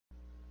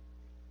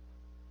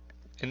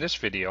In this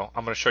video,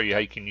 I'm going to show you how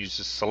you can use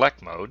the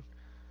select mode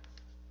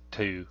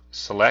to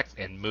select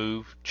and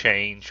move,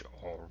 change,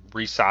 or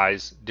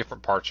resize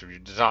different parts of your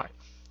design.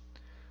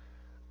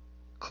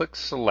 Click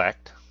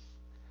select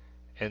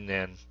and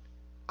then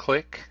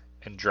click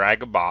and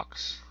drag a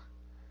box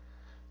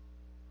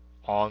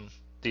on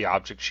the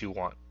objects you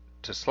want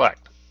to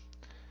select.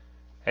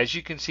 As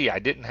you can see, I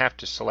didn't have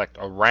to select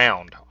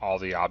around all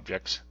the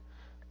objects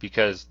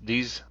because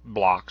these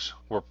blocks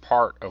were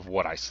part of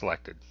what I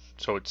selected.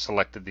 So it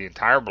selected the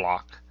entire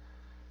block,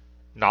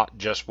 not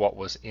just what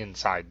was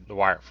inside the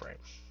wireframe.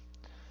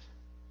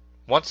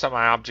 Once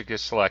my object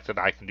is selected,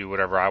 I can do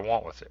whatever I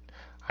want with it.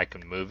 I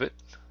can move it.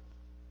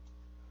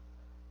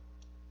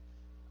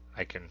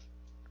 I can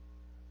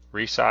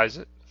resize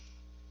it,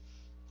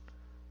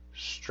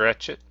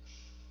 stretch it.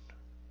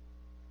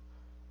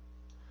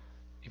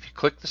 If you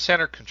click the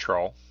center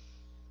control,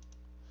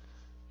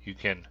 you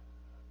can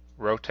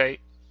rotate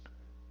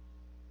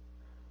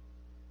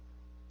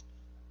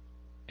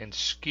and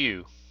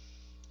skew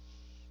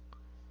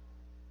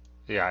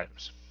the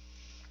items.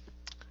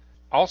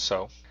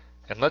 Also,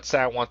 and let's say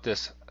I want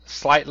this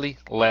slightly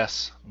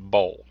less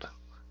bold.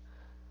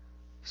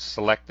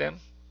 Select them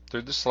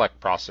through the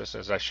select process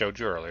as I showed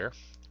you earlier.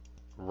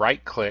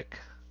 Right click,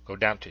 go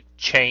down to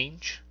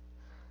change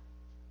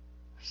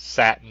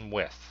satin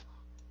width,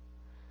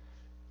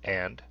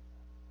 and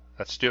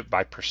let's do it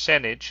by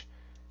percentage,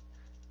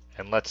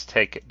 and let's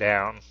take it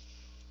down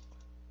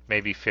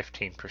maybe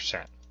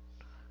 15%.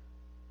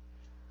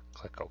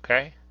 Click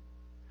OK,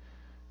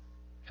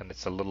 and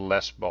it's a little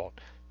less bold.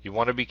 You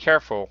want to be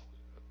careful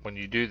when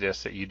you do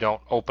this that you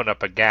don't open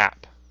up a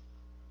gap.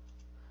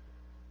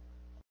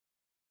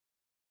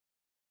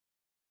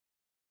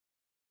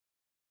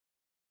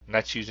 And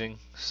that's using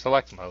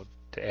select mode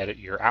to edit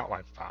your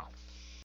outline file.